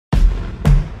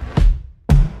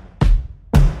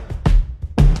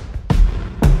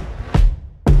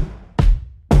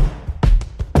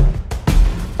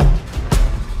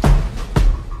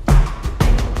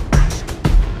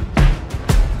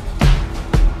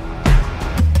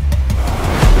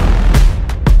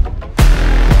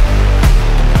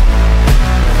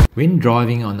When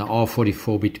driving on the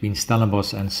R44 between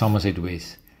Stellenbosch and Somerset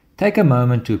West, take a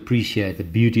moment to appreciate the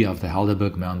beauty of the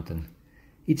Helderberg mountain.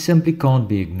 It simply can't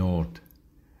be ignored.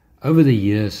 Over the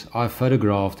years, I've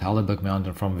photographed Helderberg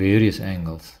mountain from various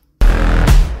angles.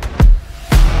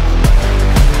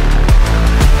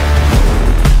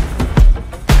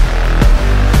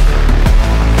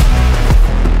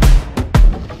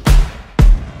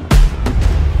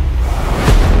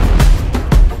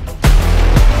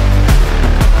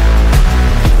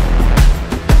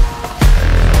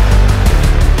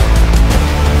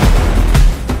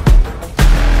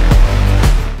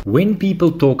 When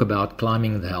people talk about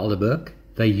climbing the Helderberg,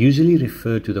 they usually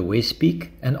refer to the West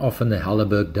Peak and often the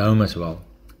Helderberg Dome as well,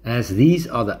 as these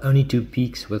are the only two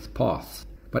peaks with paths.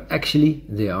 But actually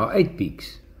there are 8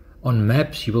 peaks. On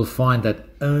maps you will find that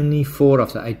only 4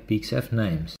 of the 8 peaks have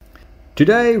names.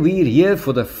 Today we're here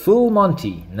for the full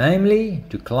Monty, namely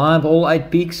to climb all 8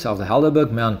 peaks of the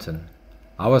Helderberg mountain.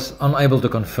 I was unable to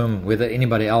confirm whether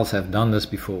anybody else have done this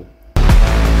before.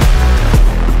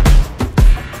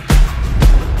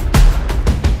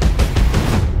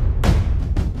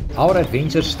 Our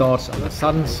adventure starts on the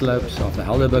southern slopes of the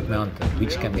Helderberg mountain,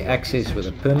 which can be accessed with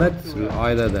a permit through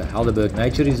either the Helderberg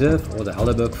Nature Reserve or the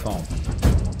Helderberg Farm.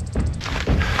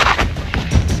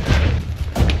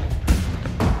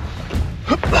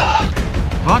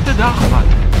 Wat 'n dag man.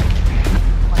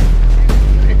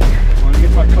 Man,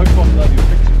 get my coat off now, you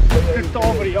fix it. Dit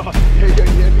over ja.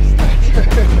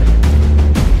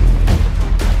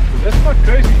 That's not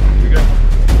crazy.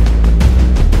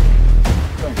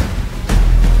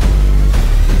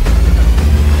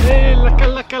 Hey,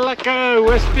 laka,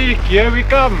 West Peak, here we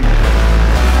come.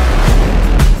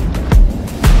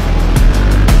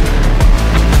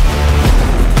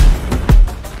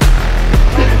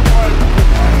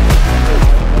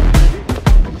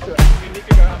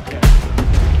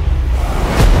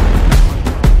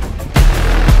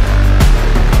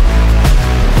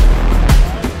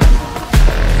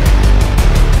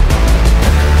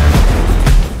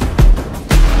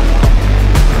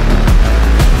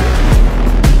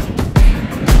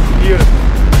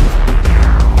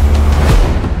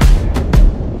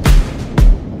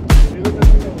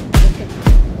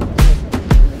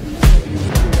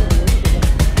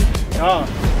 Ja,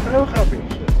 trouwgrappie.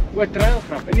 Wat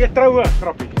trouwgrappie? Nee,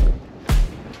 trouwgrappie.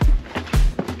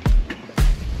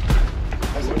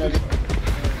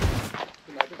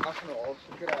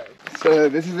 So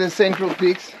this is the central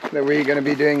peaks that we're going to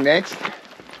be doing next.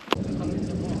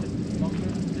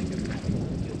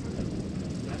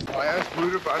 Oh ja, is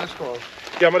Wouter op ander skaal.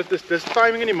 Ja, maar dit is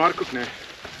timing in die mark ook, nee.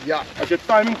 Ja. As jy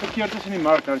timing verkeerd is in die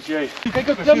mark, dan is jy. Kyk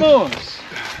op klim ons.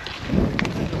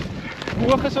 Hoe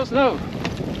hoog is ons nou?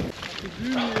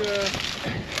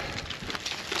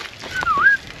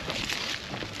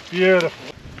 Beautiful.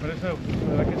 Maar dit is nou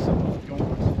lekker simpel vir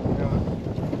jongens.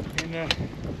 Ja.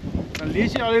 En dan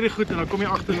lees jy al hierdie goed en dan kom jy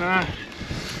agterna.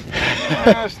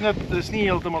 Dis nie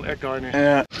heeltemal ek daai nie.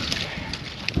 Ja.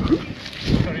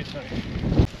 Sorry.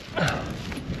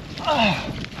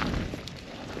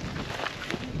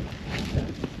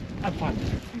 I'm fine.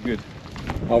 Good.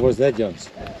 How was that, Jones?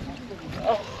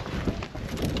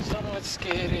 Somewhat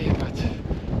scary, but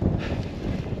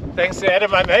thanks to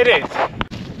Adam I made it.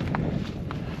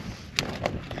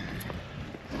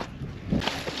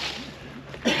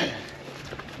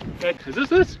 Is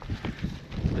this?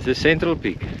 This is Central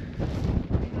Peak.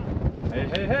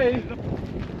 Hey.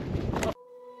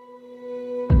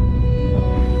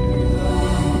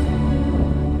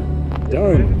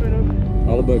 Dome.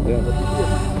 Helderberg Dome.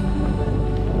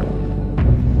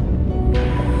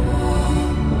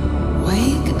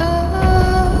 Wake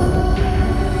up,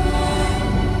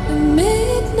 the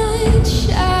midnight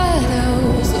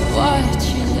shadows are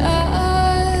watching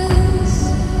us.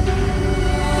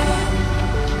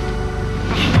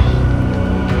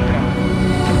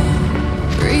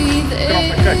 Breathe in,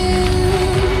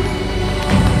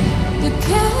 the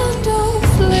candle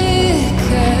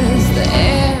flickers, the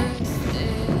air is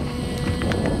thin.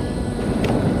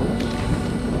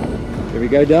 Here we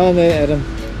go down there, Adam.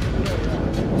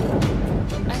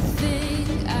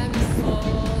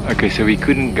 Okay, so we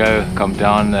couldn't come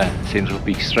down the Central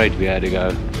Peak straight. We had to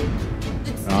go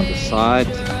around the side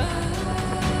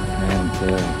and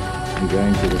we're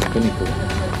going to the pinnacle.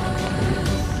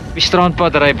 Op die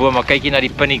strandpad ry bo, maar kyk jy na die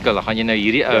pinnacle, dan gaan jy nou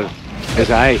hierdie ou. Dis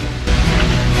hy.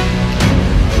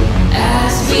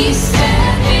 As we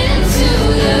step into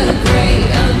the great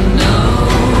unknown,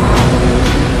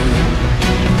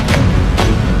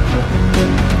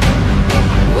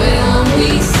 will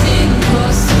we sink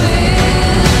or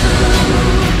swim?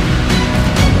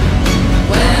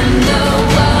 When the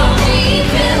world we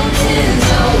built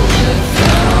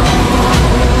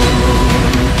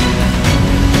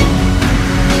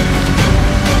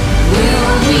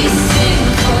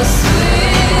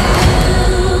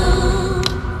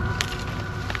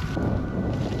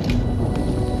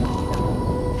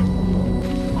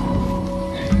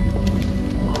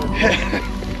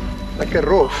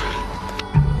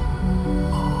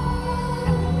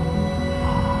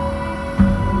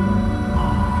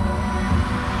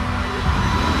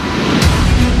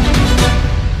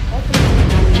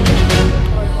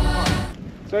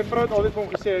My vrou het altyd vir hom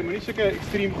gesê, hy moenie sulke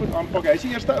ekstreem goed aanpak. Hy is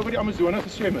die eerste ou wat die Amazone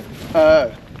geswem het.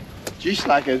 Just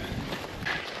like it.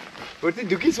 Word die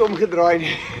doekies omgedraai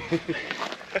nie.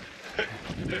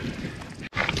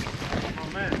 Oh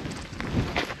man.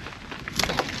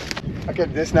 Okay,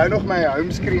 dis nou nog my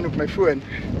homescreen op my foon.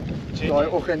 Daai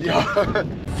oggend, ja.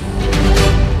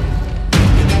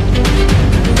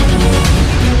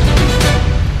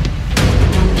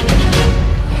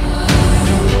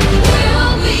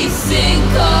 Will we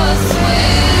sink or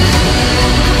swim?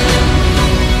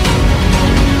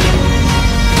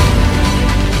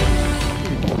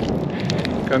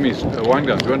 Come here, wind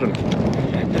down, go on.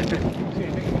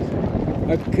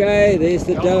 Okay, there's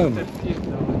the dome.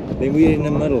 Then we're in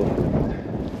the middle.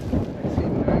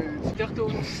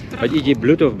 Wat eet jy,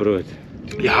 bloed of brood?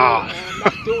 Ja.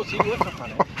 Mag toe ons hier oor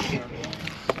gegaan het.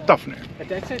 Tough nee.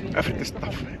 Dit sê nie. Afrika is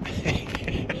tough nee.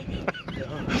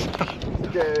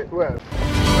 Okay, well.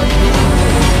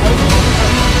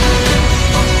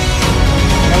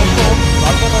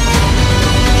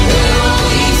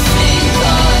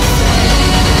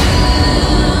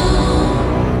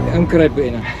 Inkruip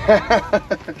binne.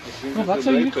 Maar wat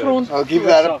sou hierdie grond? I'll give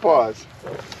that a pause.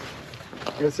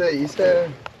 Jy sê hier's 'n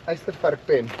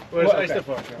ystervarkpen. Oor is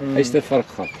Eystervark. Ja.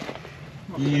 Eystervarkgat.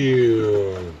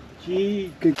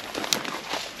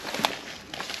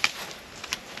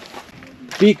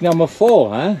 Peak number 4,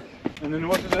 huh? And then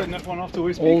what is that next one after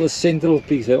West All Peak? the central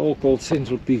peaks, they're all called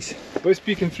central peaks. West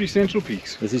Peak and 3 Central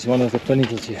Peaks. This is one of the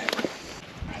pinnacles here.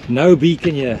 No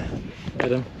beacon here,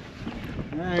 Adam.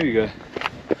 There you go.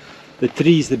 The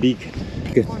tree is the beacon.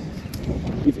 Okay.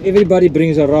 If everybody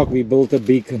brings a rock, we build a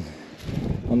beacon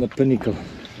on the pinnacle,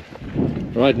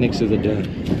 right next to the dome.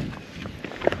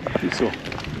 Hierso.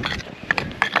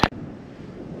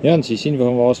 Jans, jy sien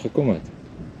van waar ons gekom het.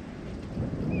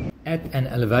 At an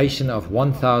elevation of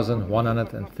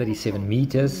 1,137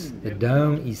 meters, the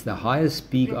dome is the highest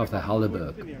peak of the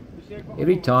Helderberg.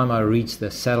 Every time I reach the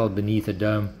saddle beneath the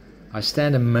dome, I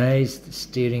stand amazed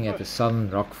staring at the southern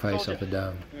rock face of the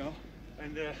dome.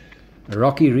 A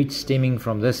rocky ridge stemming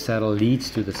from this saddle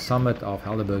leads to the summit of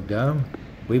Helderberg Dome,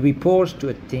 where we pause to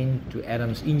attend to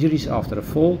Adam's injuries after a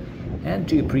fall and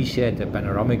to appreciate the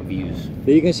panoramic views.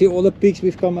 There you can see all the peaks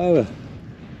we've come over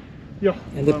Ja.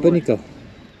 and the pinnacle.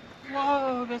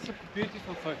 Wow, that's a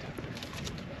beautiful photo.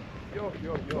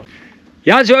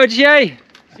 Jan, so oud is jy?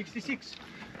 66.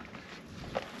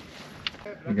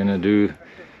 We're going to do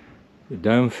the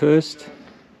dome first,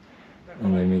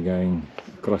 and then we're going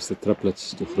across the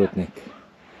triplets to Grootnek.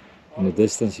 In the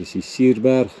distance you see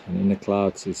Sierberg, and in the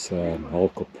clouds is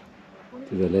Halkop.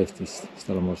 To the left is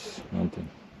Stellenbosch Mountain.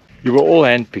 You were all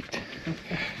handpicked.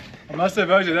 I must have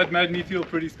told you, that made me feel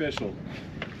pretty special.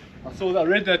 I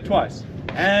read that twice.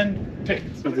 And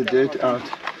picked. With the dirt out.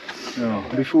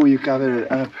 Before you cover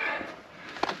it up,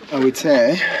 I would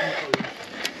say.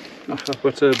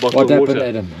 What's a bottle What of happened, water?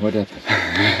 Adam? What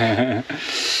happened?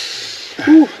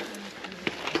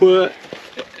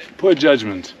 Poor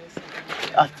judgment.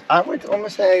 I would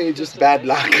almost say just bad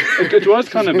luck. It was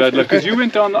kind of bad luck because you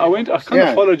went down. I kind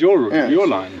of followed your route, your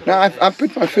line. No, I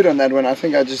put my foot on that one. I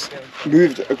think I just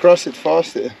moved across it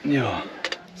faster. Yeah.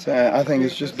 So I think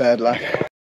it's just bad luck.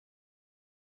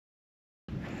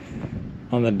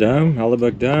 On the dome,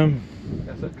 Helderberg Dome,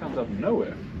 Yes, that comes up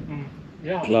nowhere.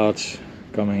 Ja. clouds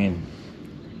coming in.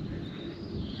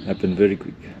 Happened very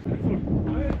quick. It's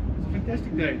a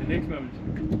fantastic day, the next moment,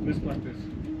 mist like this.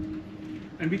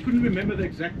 And we couldn't remember the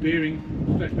exact bearing,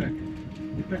 flashback.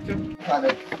 You packed up?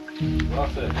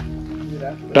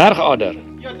 Bergadder.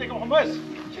 Ja, ek het hom gemis.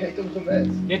 Jy het hom gemis.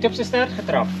 Jy het op sy stert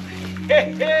getrap.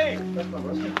 Hey!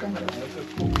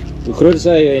 Hoe groot is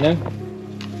hy, Henning?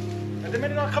 Het jy my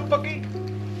dan gepakkie?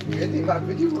 Ek weet nie, maar ek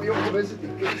weet nie hoe jy hom gemis het.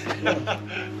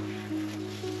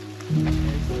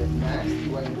 Nasty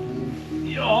one.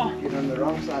 Ja. Get on the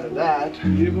wrong side of that.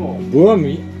 Beautiful. Boom,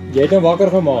 jy het hom wakker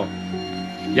gemaak.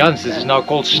 Jans, this is now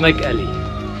called Snake Alley.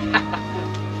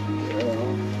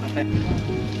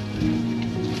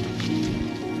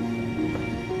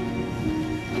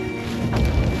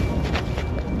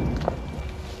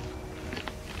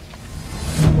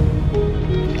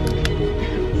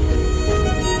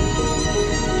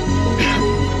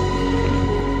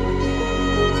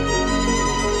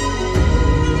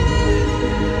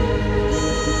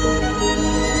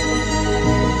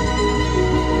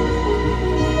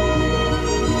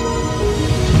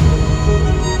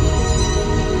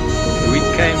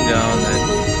 Came down that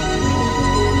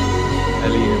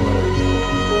alley in the middle.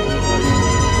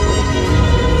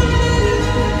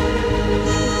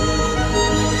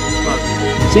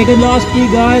 Second last peak,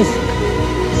 guys.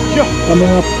 Coming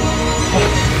up.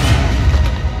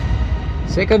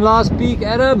 Second last peak,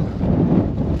 Adam.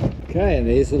 Okay, and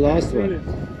there's the last one.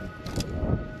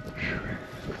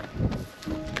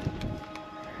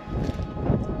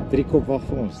 Driekop wag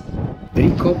vir ons.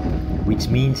 Driekop, which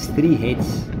means three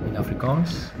heads in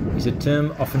Afrikaans, is a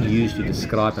term often used to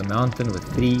describe a mountain with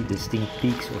three distinct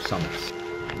peaks or summits.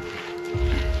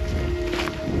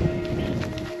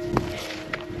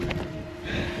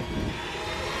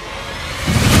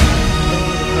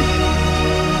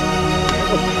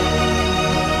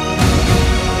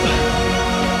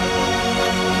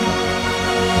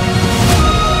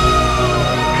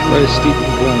 Quite a steep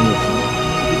incline.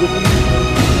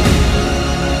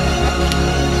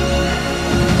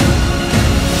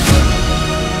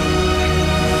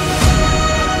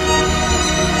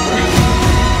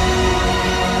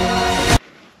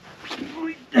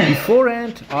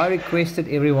 Beforehand, I requested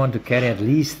everyone to carry at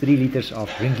least 3 liters of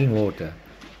drinking water.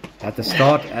 At the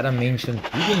start, Adam mentioned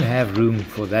he didn't have room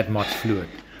for that much fluid.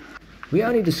 We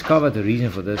only discovered the reason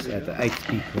for this at the 8th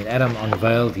peak when Adam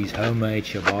unveiled his homemade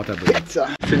ciabatta bread.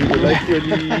 En die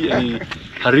olijfolie en die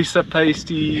harissa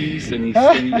pasties en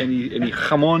die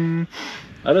jamon.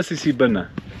 Alles is hier binne.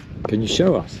 Can you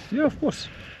show us? Yeah, of course.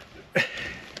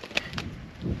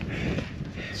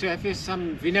 So have you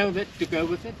some vino that to go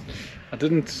with it? I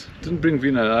didn't bring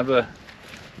vino. I have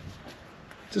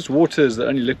just water is the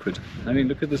only liquid. I mean,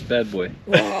 look at this bad boy.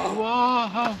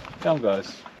 Wow. Come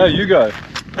guys. Hey, you go.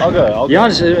 I'll go.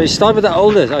 Jans, start with the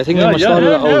oldest. I think we must start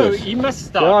with the No, oldest. he must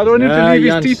start. Yeah, I don't need to leave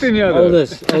his teeth in here though.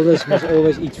 Oldest must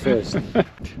always eat first.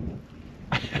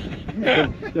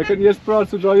 Jy kan eers praat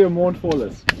sodra jou mond vol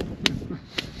is.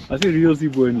 As die reels die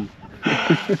boer nie.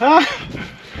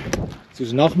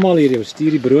 Soos nagmaal hier, jy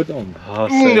stuur die brood om.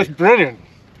 That's brilliant.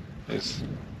 Dis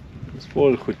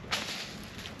vol goed.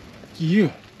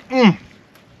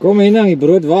 Kom Henning, die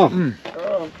brood wag.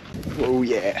 Oh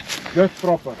yeah. That's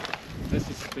proper. This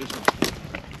is special.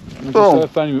 It's so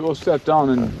funny, we all sat down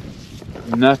and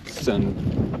nuts and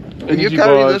And you energy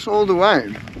carry bars. this all the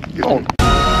way. Yo.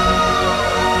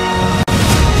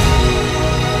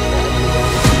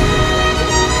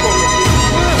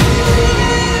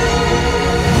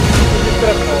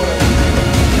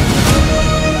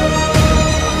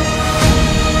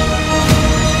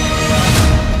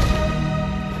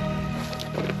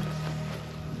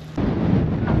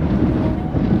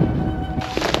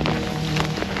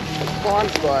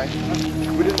 By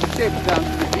wooden steps down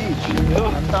to the beach.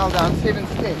 I fell down 7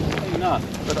 steps.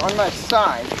 But on my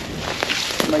side,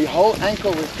 my whole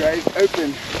ankle was grazed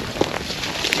open.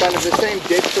 Kind of the same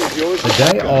depth as yours.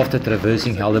 The day after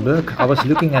traversing Helderberg, I was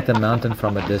looking at the mountain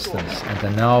from a distance, and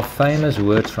the now famous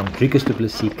words from Driekus du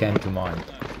Plessis came to mind.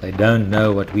 They don't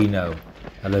know what we know.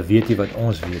 Hulle weet nie wat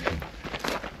ons weet nie.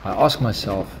 I asked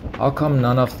myself, how come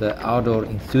none of the outdoor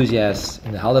enthusiasts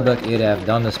in the Helderberg area have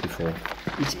done this before?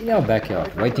 It's in our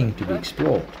backyard, waiting to be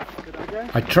explored.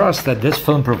 I trust that this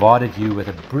film provided you with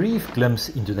a brief glimpse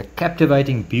into the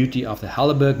captivating beauty of the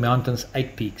Helderberg Mountain's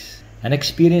 8 peaks. An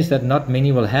experience that not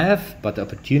many will have, but the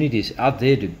opportunity is out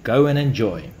there to go and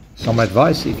enjoy. Some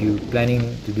advice if you're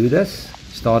planning to do this: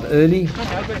 start early,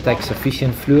 take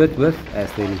sufficient fluid with,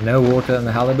 as there is no water in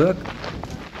the Helderberg,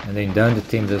 and then don't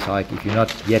attempt this hike if you're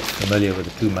not yet familiar with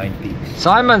the 2 main peaks.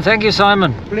 Simon, thank you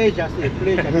Simon. Pleasure, sir,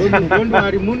 pleasure. Don't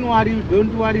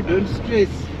worry, don't stress.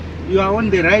 You are on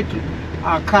the right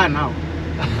car now.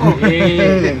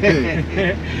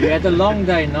 We had a long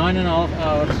day, 9.5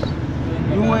 hours.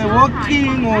 You were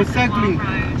walking or cycling?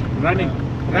 Running.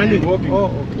 Walking. Oh,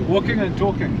 okay. Walking and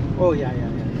talking. Oh, yeah.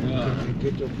 I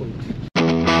get your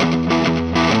point.